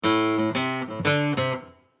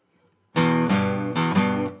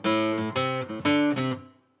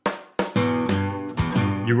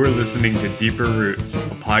You are listening to Deeper Roots, a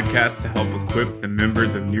podcast to help equip the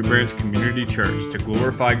members of New Branch Community Church to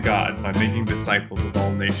glorify God by making disciples of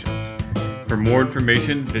all nations. For more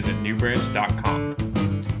information, visit newbranch.com.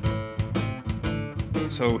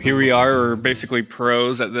 So here we are. We're basically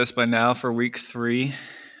pros at this by now for week 3.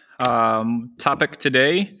 Topic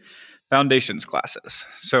today, foundations classes.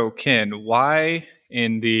 So Ken, why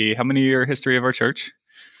how many year history of our church?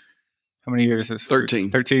 How many years is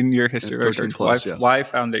 13. 13-year history of our church. Plus, yes. Why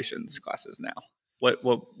foundations classes now? What?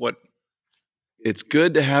 It's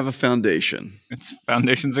good to have a foundation.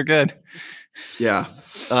 Foundations are good. Yeah.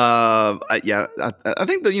 I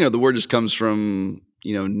think that, the word just comes from,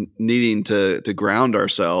 needing to ground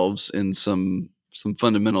ourselves in some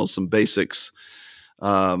fundamentals, some basics.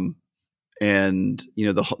 And,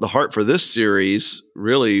 the heart for this series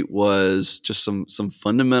really was just some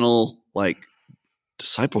fundamental,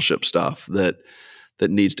 discipleship stuff that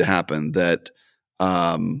needs to happen that,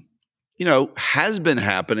 has been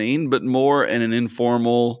happening, but more in an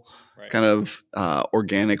informal kind of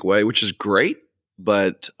organic way, which is great.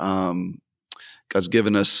 But God's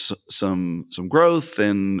given us some growth,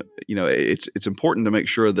 and it's important to make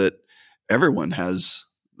sure that everyone has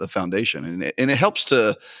the foundation, and it helps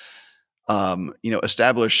to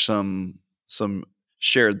establish some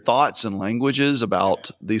shared thoughts and languages about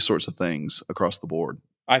these sorts of things across the board.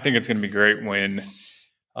 I think it's going to be great when,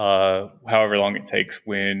 however long it takes,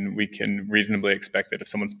 when we can reasonably expect that if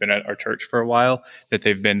someone's been at our church for a while, that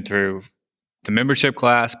they've been through the membership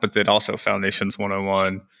class, but then also Foundations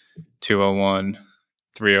 101, 201,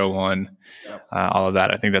 301, all of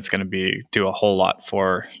that. I think that's going to do a whole lot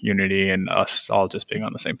for unity and us all just being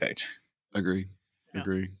on the same page. Agree.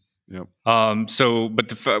 Yep. Talk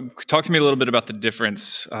to me a little bit about the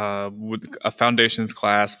difference with a foundations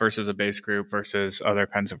class versus a base group versus other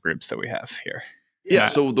kinds of groups that we have here. Yeah.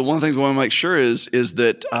 So the one of the things we want to make sure is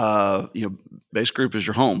that base group is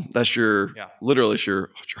your home. That's literally it's your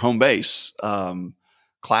home base.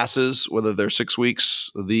 Classes, whether they're 6 weeks,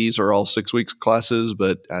 these are all 6 weeks classes.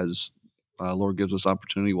 But as Lord gives us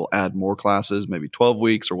opportunity, we'll add more classes, maybe 12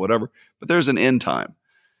 weeks or whatever. But there's an end time.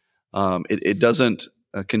 It doesn't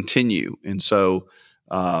continue. And so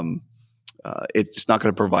it's not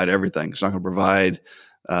going to provide everything. It's not going to provide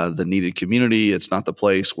the needed community. It's not the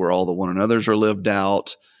place where all the one another's are lived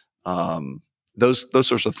out. Those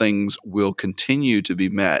sorts of things will continue to be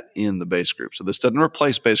met in the base group. So this doesn't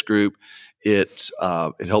replace base group. It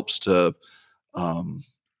helps to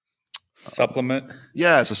supplement.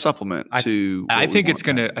 Yeah, it's a supplement to. I think it's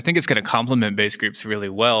gonna complement base groups really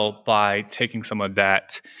well by taking some of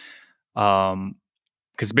that.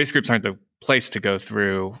 Because base groups aren't the place to go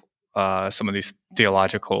through some of these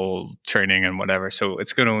theological training and whatever. So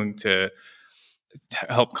it's going to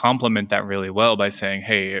help complement that really well by saying,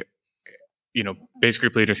 hey, base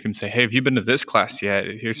group leaders can say, hey, have you been to this class yet?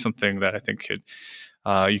 Here's something that I think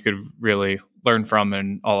you could really learn from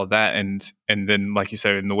and all of that. And then, like you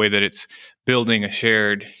said, in the way that it's building a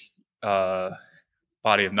shared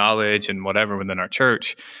body of knowledge and whatever within our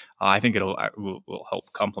church, I think will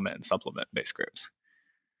help complement and supplement base groups.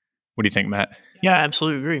 What do you think, Matt? Yeah, I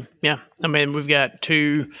absolutely agree. Yeah. I mean, we've got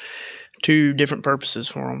two different purposes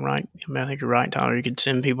for them, right? I mean, I think you're right, Tyler. You could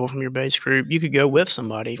send people from your base group. You could go with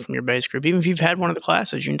somebody from your base group. Even if you've had one of the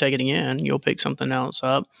classes, you can take it again. You'll pick something else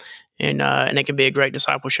up. And it can be a great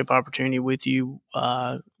discipleship opportunity with you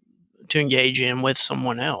to engage in with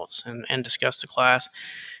someone else and discuss the class.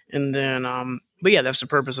 And then, but yeah, that's the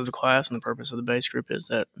purpose of the class, and the purpose of the base group is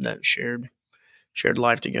that shared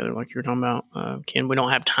life together, like you were talking about, Ken. We don't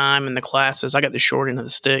have time in the classes. I got the short end of the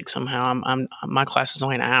stick somehow. My class is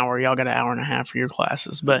only an hour. Y'all got an hour and a half for your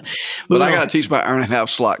classes, but I got to teach my hour and a half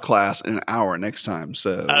slot class in an hour next time.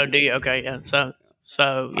 So do you? Okay, yeah. So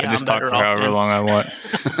yeah, I just talk for however long I want.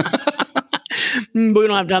 We don't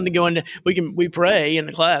have time to go into. We pray in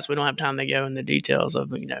the class. We don't have time to go into details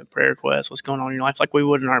of prayer requests, what's going on in your life, like we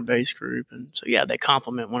would in our base group. And so yeah, they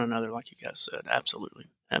complement one another, like you guys said. Absolutely.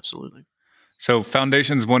 So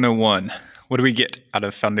Foundations 101, what do we get out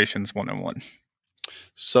of Foundations 101?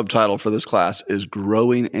 Subtitle for this class is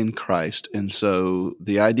Growing in Christ. And so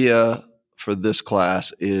the idea for this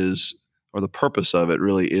class is, or the purpose of it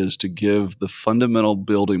really is, to give the fundamental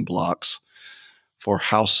building blocks for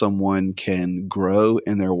how someone can grow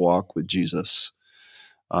in their walk with Jesus.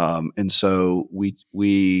 And so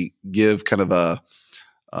we give kind of a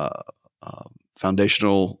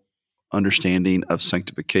foundational understanding of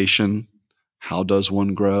sanctification. How does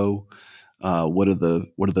one grow? What are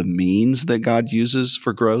the means that God uses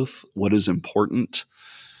for growth? What is important?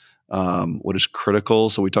 What is critical?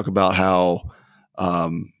 So we talk about how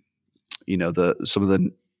some of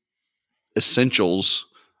the essentials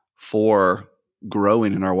for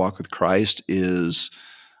growing in our walk with Christ is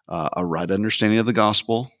a right understanding of the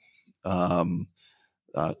gospel, a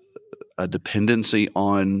dependency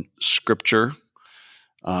on Scripture,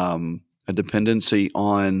 a dependency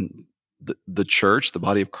on the church, the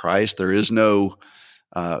body of Christ. There is no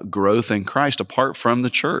growth in Christ apart from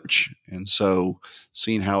the church. And so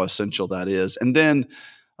seeing how essential that is. And then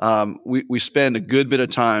we spend a good bit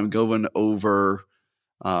of time going over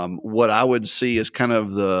what I would see as kind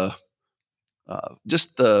of the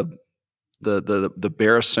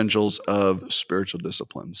bare essentials of spiritual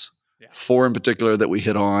disciplines. Yeah. 4 in particular that we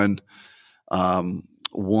hit on.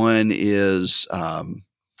 One is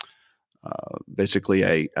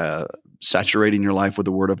basically saturating your life with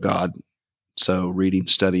the Word of God. So reading,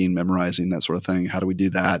 studying, memorizing, that sort of thing. How do we do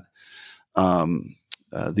that?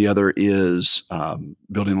 The other is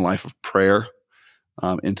building a life of prayer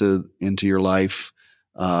into your life.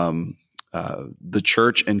 The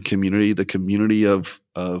church and community, the community of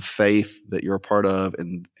faith that you're a part of,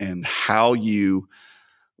 and how you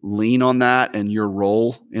lean on that and your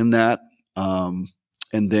role in that, and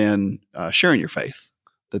then sharing your faith.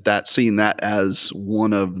 Seeing that as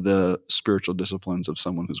one of the spiritual disciplines of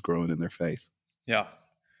someone who's growing in their faith. Yeah.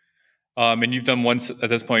 And you've done at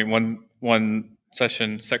this point one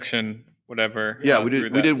section, whatever. Yeah, we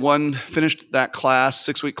did finished that class,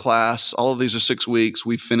 6-week class. All of these are 6 weeks.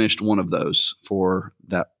 We finished one of those for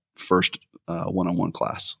that first one-on-one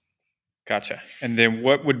class. Gotcha. And then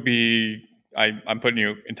what would be, I'm putting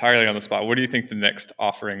you entirely on the spot. What do you think the next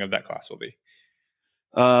offering of that class will be?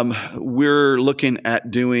 We're looking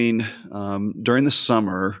at doing, during the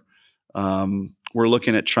summer, we're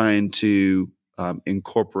looking at trying to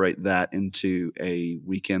incorporate that into a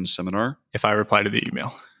weekend seminar. If I reply to the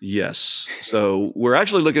email. Yes. So we're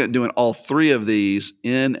actually looking at doing all 3 of these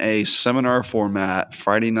in a seminar format,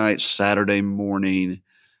 Friday night, Saturday morning,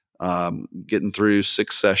 getting through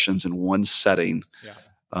 6 sessions in one setting. Yeah.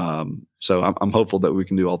 So I'm hopeful that we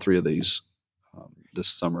can do all 3 of these this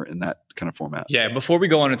summer in that kind of format. Yeah. Before we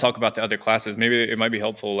go on and talk about the other classes, maybe it might be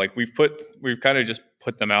helpful. Like we've kind of just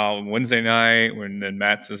put them out Wednesday night, when then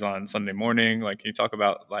Matt's is on Sunday morning. Like, can you talk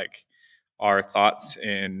about like our thoughts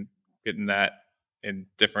in getting that in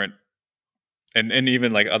different, and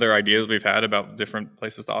even like other ideas we've had about different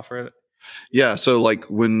places to offer it? Yeah. So like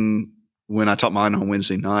when I taught mine on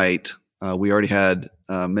Wednesday night, we already had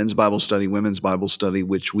men's Bible study, women's Bible study,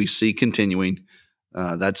 which we see continuing.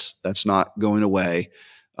 That's not going away.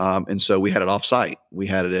 And so we had it off-site. We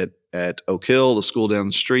had it at Oak Hill, the school down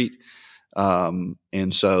the street.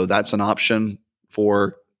 And so that's an option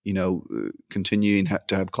for, continuing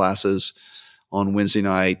to have classes on Wednesday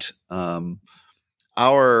night.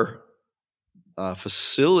 Our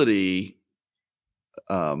facility,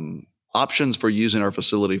 options for using our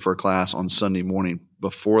facility for a class on Sunday morning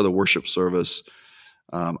before the worship service,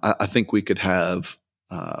 I think we could have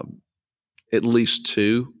at least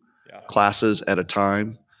 2 classes at a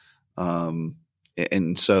time.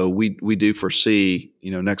 And so we do foresee,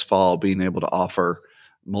 next fall being able to offer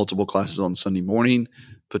multiple classes on Sunday morning,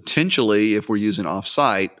 potentially, if we're using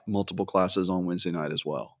off-site, multiple classes on Wednesday night as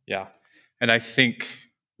well. Yeah. And I think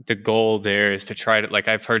the goal there is to try to, like,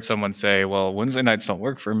 I've heard someone say, well, Wednesday nights don't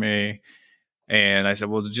work for me. And I said,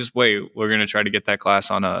 well, just wait. We're going to try to get that class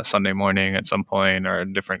on a Sunday morning at some point, or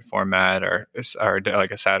a different format, or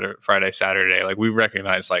like a Friday, Saturday. Like, we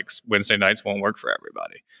recognize like Wednesday nights won't work for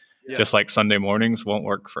everybody. Yeah. Just like Sunday mornings won't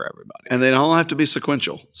work for everybody. And they don't have to be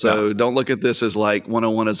sequential. So Don't look at this as like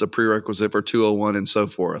 101 as a prerequisite for 201 and so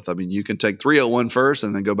forth. I mean, you can take 301 first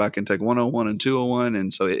and then go back and take 101 and 201.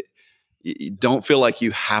 And so you don't feel like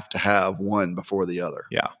you have to have one before the other.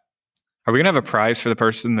 Yeah. Are we going to have a prize for the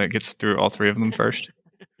person that gets through all 3 of them first?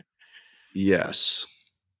 Yes.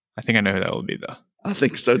 I think I know who that will be, though. I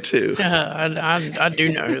think so, too. I do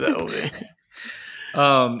know who that will be.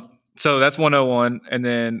 So that's 101. And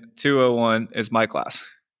then 201 is my class.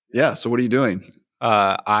 Yeah. So what are you doing?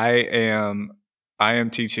 I am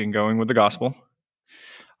teaching Going with the Gospel.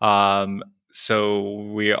 So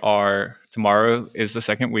tomorrow is the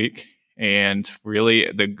second week. And really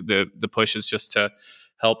the push is just to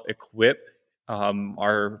help equip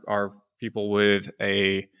our people with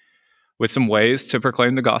some ways to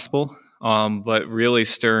proclaim the gospel, but really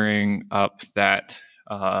stirring up that.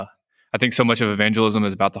 I think so much of evangelism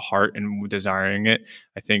is about the heart and desiring it.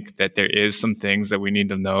 I think that there is some things that we need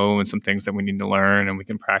to know and some things that we need to learn, and we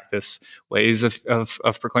can practice ways of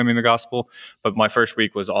proclaiming the gospel. But my first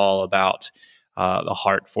week was all about the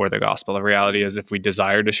heart for the gospel. The reality is, if we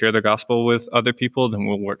desire to share the gospel with other people, then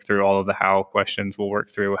we'll work through all of the how questions. We'll work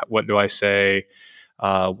through what do I say,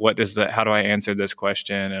 how do I answer this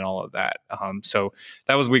question and all of that. So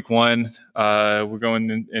that was week one. We're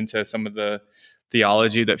going into some of the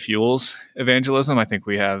theology that fuels evangelism. I think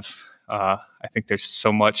I think there's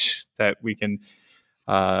so much that we can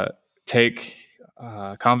take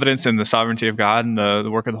confidence in the sovereignty of God and the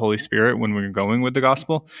work of the Holy Spirit when we're going with the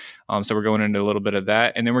gospel. So we're going into a little bit of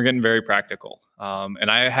that, and then we're getting very practical. And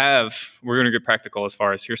we're going to get practical as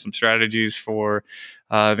far as here's some strategies for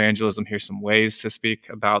evangelism. Here's some ways to speak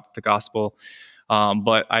about the gospel.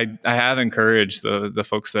 But I have encouraged the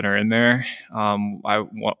folks that are in there.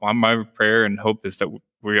 My prayer and hope is that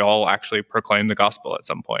we all actually proclaim the gospel at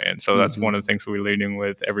some point. And so that's one of the things we're leading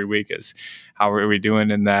with every week is how are we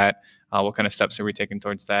doing in that? What kind of steps are we taking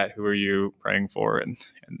towards that? Who are you praying for? And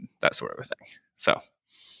that sort of a thing. So,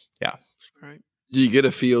 yeah. Right. Do you get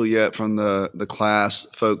a feel yet from the class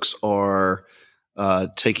folks are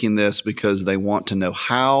taking this because they want to know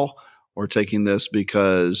how, or taking this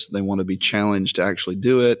because they want to be challenged to actually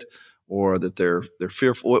do it, or that they're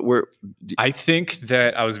fearful? I think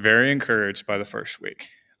that I was very encouraged by the first week.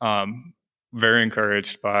 Very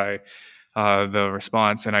encouraged by the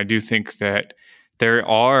response. And I do think that there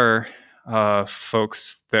are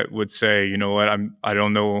folks that would say, you know what, I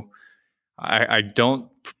don't know. I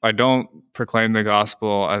don't proclaim the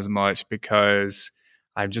gospel as much because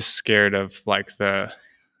I'm just scared of like the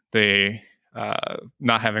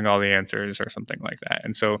not having all the answers or something like that.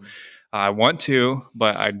 And so I want to,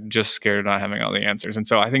 but I'm just scared of not having all the answers. And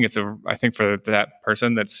so I think for that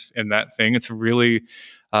person that's in that thing, it's a really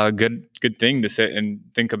good thing to sit and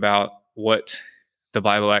think about what the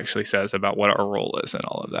Bible actually says about what our role is and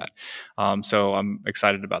all of that. So I'm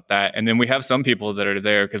excited about that. And then we have some people that are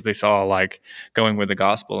there because they saw like going with the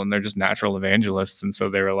gospel and they're just natural evangelists. And so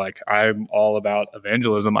they were like, I'm all about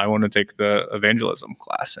evangelism. I want to take the evangelism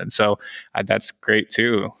class. And so that's great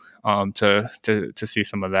too, to see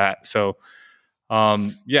some of that. So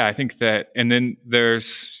I think that, and then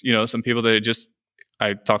there's, some people that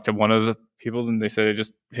I talked to one of the people and they said it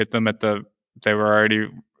just hit them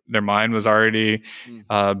their mind was already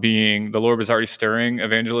the Lord was already stirring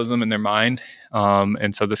evangelism in their mind.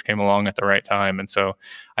 And so this came along at the right time. And so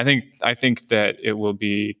I think that it will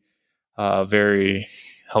be very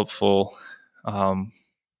helpful. I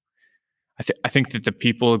think that the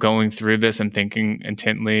people going through this and thinking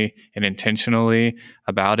intently and intentionally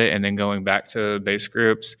about it and then going back to base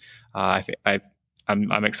groups,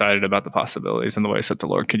 I'm excited about the possibilities and the ways that the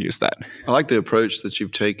Lord could use that. I like the approach that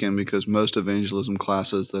you've taken, because most evangelism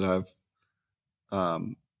classes that I've,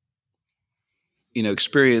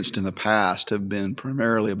 experienced in the past have been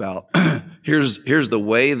primarily about here's the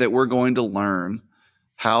way that we're going to learn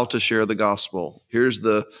how to share the gospel. Here's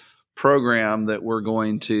the program that we're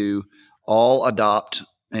going to all adopt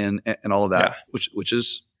and all of that, which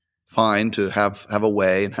is fine to have a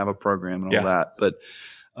way and have a program and all that, but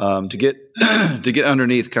to get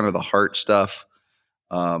underneath kind of the heart stuff,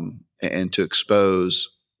 and to expose,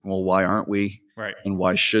 well, why aren't we? Right. And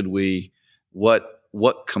why should we?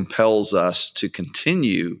 What compels us to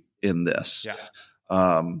continue in this? Yeah.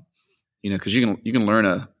 Because you can learn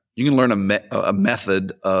a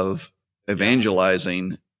method of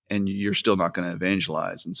evangelizing, and you're still not going to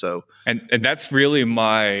evangelize. And so, and that's really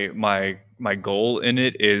my goal in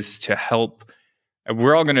it, is to help.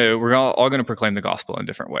 We're all gonna proclaim the gospel in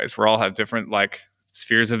different ways. We all have different like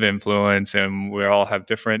spheres of influence, and we all have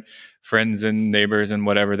different friends and neighbors and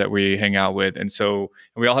whatever that we hang out with. And so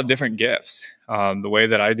we all have different gifts. The way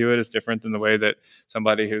that I do it is different than the way that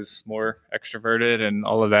somebody who's more extroverted and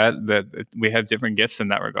all of that we have different gifts in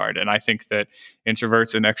that regard. And I think that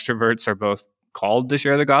introverts and extroverts are both called to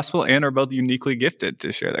share the gospel and are both uniquely gifted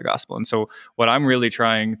to share the gospel. And so what I'm really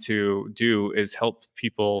trying to do is help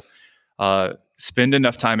people spend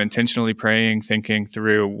enough time intentionally praying, thinking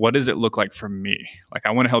through, what does it look like for me? Like,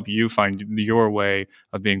 I want to help you find your way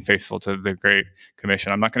of being faithful to the Great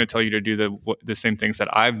Commission. I'm not going to tell you to do the same things that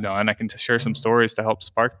I've done. I can share some stories to help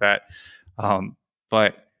spark that.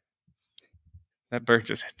 But that bird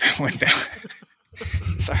just went down.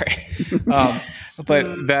 Sorry. But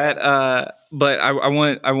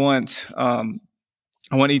I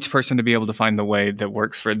want each person to be able to find the way that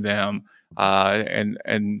works for them,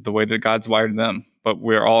 and the way that God's wired them. But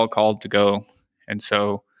we're all called to go, and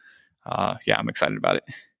so I'm excited about it.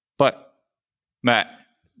 But Matt,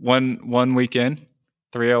 one weekend,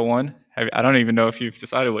 301. I don't even know if you've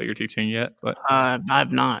decided what you're teaching yet, but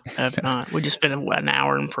I've not. We just spent an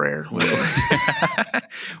hour in prayer.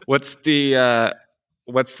 What's the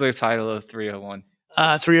title of 301?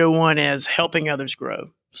 301 is helping others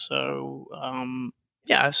grow. So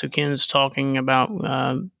Yeah, so Ken's talking about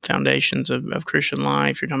foundations of Christian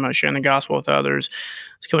life. You're talking about sharing the gospel with others.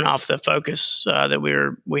 It's coming off the focus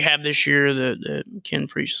that we have this year that Ken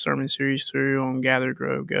preached a sermon series through on Gather,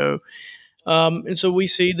 Grow, Go. And so we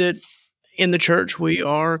see that in the church, we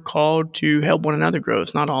are called to help one another grow.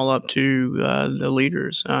 It's not all up to the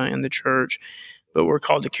leaders in the church, but we're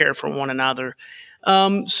called to care for one another.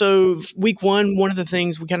 So week one of the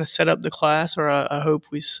things we kind of set up the class, or I hope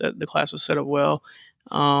the class was set up well.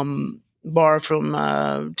 Borrowed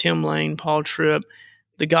from Tim Lane, Paul Tripp,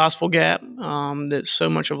 the gospel gap. That so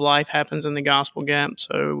much of life happens in the gospel gap.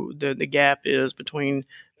 So the gap is between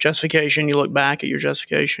justification. You look back at your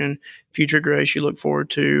justification, future grace. You look forward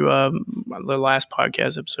to the last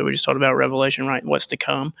podcast episode. We just talked about Revelation, right? What's to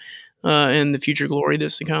come. And the future glory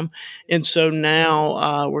that's to come. And so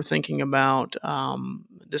now we're thinking about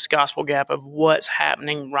this gospel gap of what's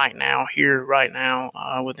happening right now, here, right now,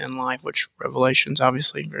 within life, which Revelation's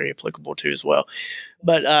obviously very applicable to as well,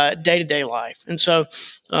 but day-to-day life. And so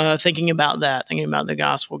thinking about that, thinking about the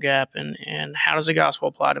gospel gap and how does the gospel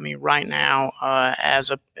apply to me right now as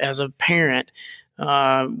a parent,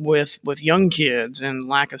 with young kids and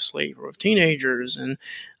lack of sleep, or with teenagers, and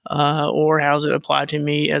or how does it apply to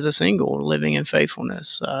me as a single, living in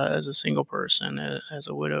faithfulness, as a single person, as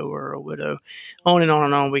a widow or a widow, on and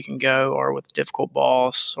on we can go, or with a difficult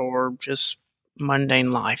boss, or just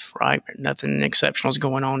mundane life, right? Nothing exceptional is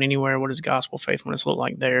going on anywhere. What does gospel faithfulness look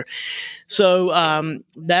like there? So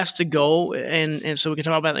that's the goal. And so we can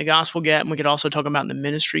talk about the gospel gap, and we could also talk about the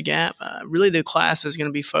ministry gap. Really, the class is going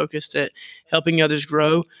to be focused at helping others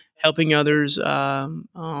grow, helping others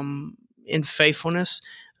in faithfulness.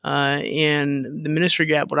 And the ministry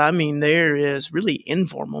gap, what I mean there is really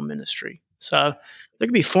informal ministry. So there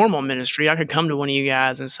could be formal ministry. I could come to one of you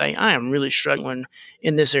guys and say, I am really struggling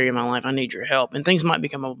in this area of my life. I need your help. And things might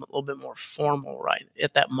become a little bit more formal right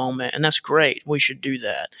at that moment. And that's great. We should do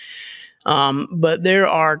that. But there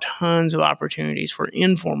are tons of opportunities for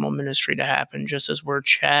informal ministry to happen, just as we're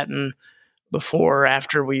chatting before or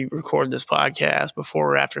after we record this podcast,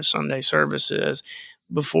 before or after Sunday services,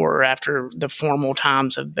 before or after the formal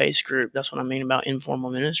times of base group. That's what I mean about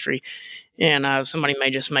informal ministry. And somebody may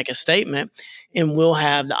just make a statement, and we'll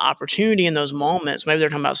have the opportunity in those moments. Maybe they're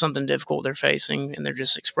talking about something difficult they're facing, and they're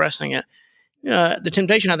just expressing it. The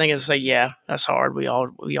temptation, I think, is to say, yeah, that's hard. We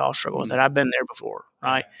all struggle with it. I've been there before,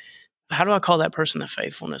 right? How do I call that person to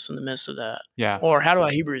faithfulness in the midst of that? Yeah. Or how do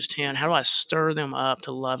I, Hebrews 10, how do I stir them up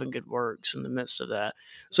to love and good works in the midst of that?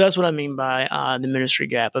 So that's what I mean by the ministry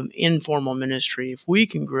gap of informal ministry. If we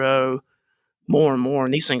can grow more and more,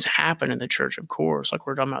 and these things happen in the church, of course, like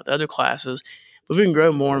we're talking about the other classes, but if we can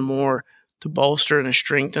grow more and more to bolster and to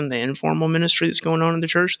strengthen the informal ministry that's going on in the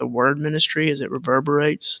church, the word ministry as it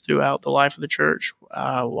reverberates throughout the life of the church,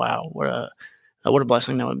 wow, what a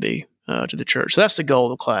blessing that would be. To the church. So that's the goal of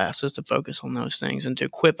the class, is to focus on those things and to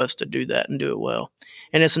equip us to do that and do it well.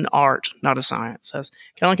 And it's an art, not a science. That's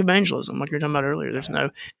kind of like evangelism, like you were talking about earlier. There's no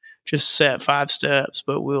just set 5 steps,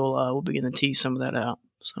 but we'll begin to tease some of that out.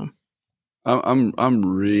 So I'm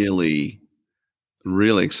really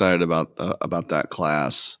excited about that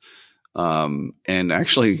class, and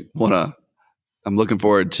actually I'm looking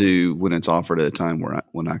forward to when it's offered at a time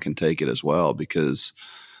when I can take it as well, because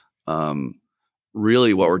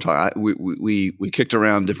really what we're talking, we kicked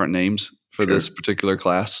around different names for this particular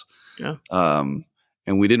class. Yeah.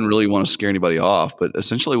 And we didn't really want to scare anybody off, but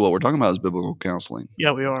essentially what we're talking about is biblical counseling.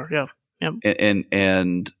 Yeah, we are. Yeah.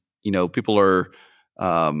 And people are,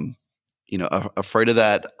 afraid of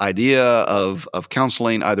that idea of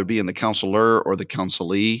counseling, either being the counselor or the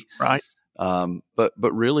counselee. Right. But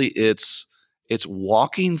really it's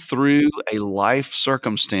walking through a life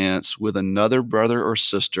circumstance with another brother or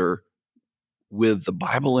sister with the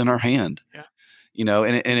Bible in our hand. Yeah.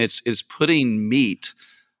 And it's putting meat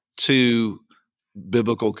to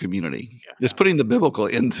biblical community. Yeah. It's putting the biblical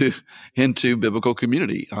into biblical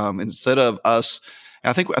community. Instead of us,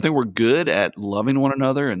 I think we're good at loving one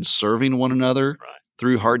another and serving one another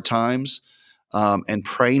through hard times, and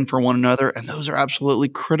praying for one another. And those are absolutely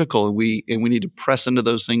critical. And we need to press into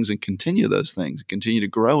those things and continue those things, continue to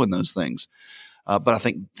grow in those things. But I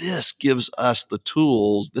think this gives us the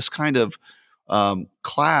tools, this kind of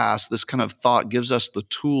class, this kind of thought gives us the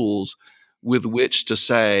tools with which to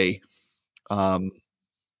say, what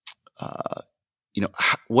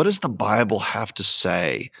does the Bible have to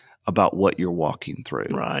say about what you're walking through?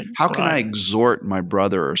 Right. How can I exhort my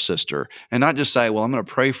brother or sister, and not just say, well, I'm going to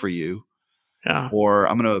pray for you, or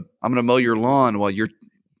I'm going to mow your lawn while you're,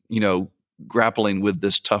 grappling with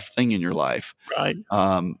this tough thing in your life. Right.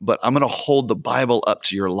 But I'm going to hold the Bible up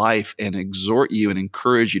to your life and exhort you and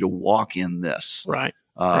encourage you to walk in this. Right.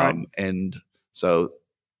 Right. And so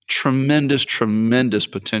tremendous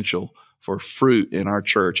potential for fruit in our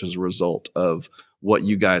church as a result of what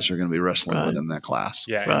you guys are going to be wrestling with in that class.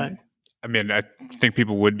 Yeah. Right. I mean, I think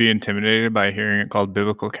people would be intimidated by hearing it called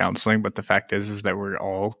biblical counseling, but the fact is that we're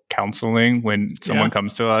all counseling when someone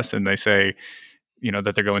comes to us and they say,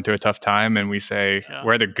 that they're going through a tough time, and we say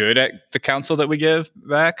we're either good at the counsel that we give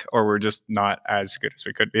back, or we're just not as good as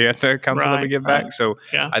we could be at the counsel that we give back. So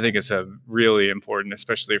I think it's a really important,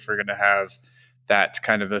 especially if we're going to have that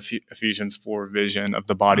kind of Ephesians 4 vision of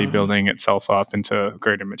the body building itself up into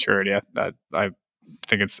greater maturity. I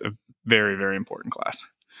think it's a very, very important class.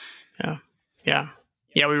 Yeah.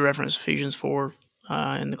 We reference Ephesians 4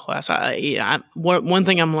 in the class. One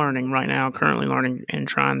thing I'm learning right now, currently learning and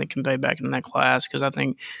trying to convey back into that class, because I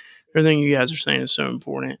think everything you guys are saying is so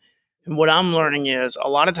important. And what I'm learning is a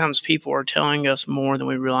lot of times people are telling us more than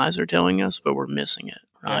we realize they're telling us, but we're missing it.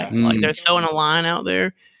 Right? Yeah. Like they're throwing a line out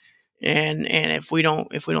there, and if we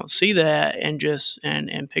don't see that and just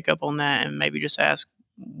and pick up on that and maybe just ask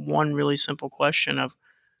one really simple question of,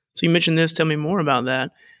 so you mentioned this, tell me more about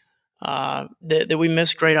that. That we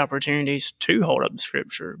miss great opportunities to hold up the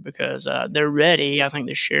scripture because they're ready, I think,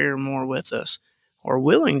 to share more with us or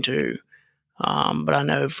willing to. But I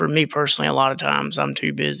know for me personally, a lot of times I'm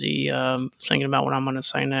too busy thinking about what I'm going to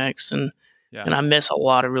say next. And I miss a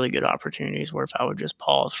lot of really good opportunities where if I would just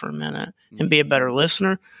pause for a minute and be a better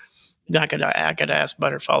listener, I could ask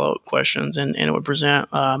better follow-up questions and it would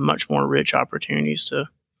present much more rich opportunities to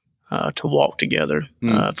walk together.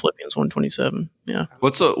 Philippians 1:27. Yeah.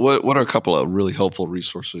 What are a couple of really helpful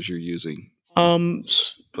resources you're using?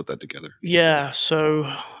 Put that together. Yeah.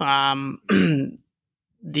 So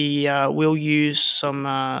we'll use some.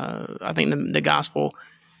 I think the gospel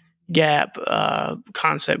gap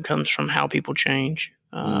concept comes from How People Change,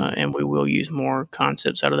 and we will use more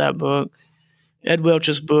concepts out of that book. Ed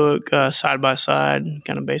Welch's book, Side by Side,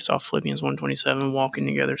 kind of based off Philippians 1:27, walking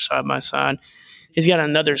together side by side. He's got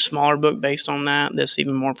another smaller book based on that that's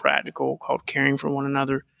even more practical called Caring for One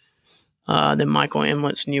Another. Then Michael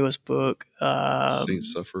Emlett's newest book.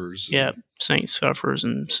 Saints, Sufferers. Yeah, Saints, Sufferers,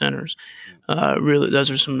 and Sinners. Really,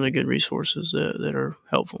 those are some really good resources that are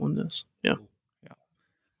helpful in this. Yeah.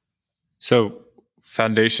 So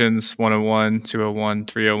Foundations 101, 201,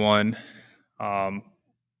 301.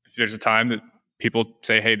 If there's a time that people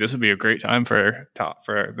say, hey, this would be a great time for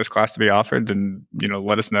this class to be offered, then,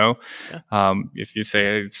 let us know. Yeah. If you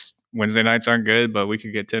say it's Wednesday nights aren't good, but we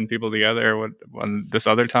could get 10 people together on this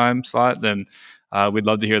other time slot, then we'd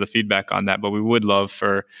love to hear the feedback on that. But we would love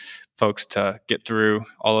for folks to get through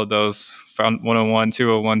all of those 101,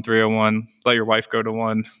 201, 301, let your wife go to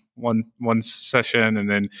one session, and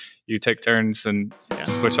then you take turns and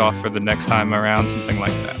switch off for the next time around, something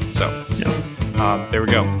like that. So there we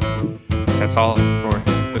go. That's all for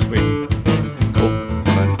this week.